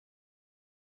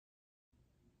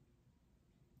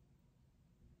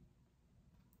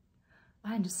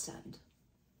I understand.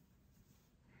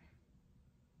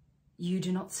 You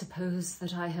do not suppose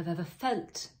that I have ever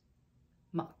felt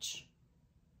much.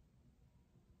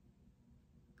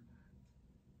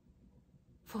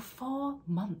 For 4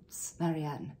 months,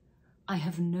 Marianne, I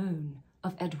have known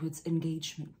of Edward's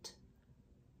engagement.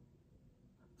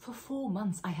 For 4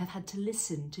 months, I have had to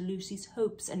listen to Lucy's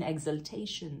hopes and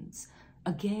exultations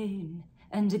again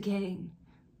and again.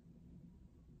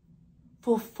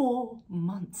 For 4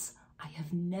 months, I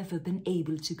have never been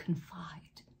able to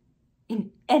confide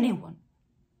in anyone.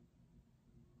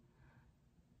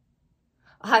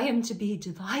 I am to be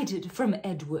divided from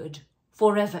Edward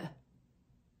forever.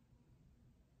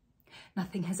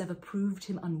 Nothing has ever proved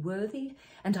him unworthy,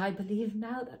 and I believe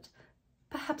now that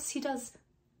perhaps he does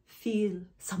feel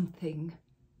something,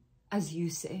 as you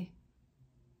say.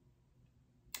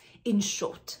 In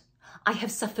short, I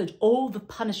have suffered all the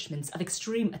punishments of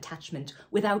extreme attachment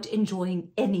without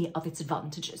enjoying any of its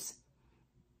advantages.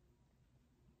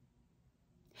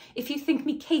 If you think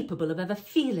me capable of ever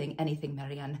feeling anything,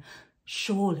 Marianne,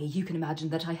 surely you can imagine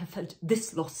that I have felt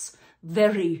this loss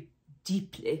very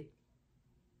deeply.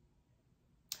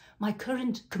 My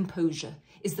current composure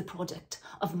is the product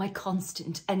of my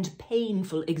constant and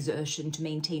painful exertion to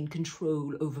maintain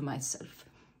control over myself.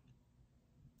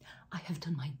 I have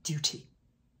done my duty.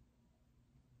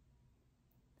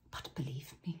 But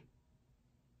believe me,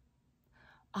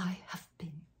 I have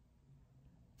been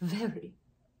very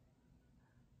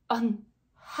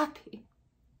unhappy.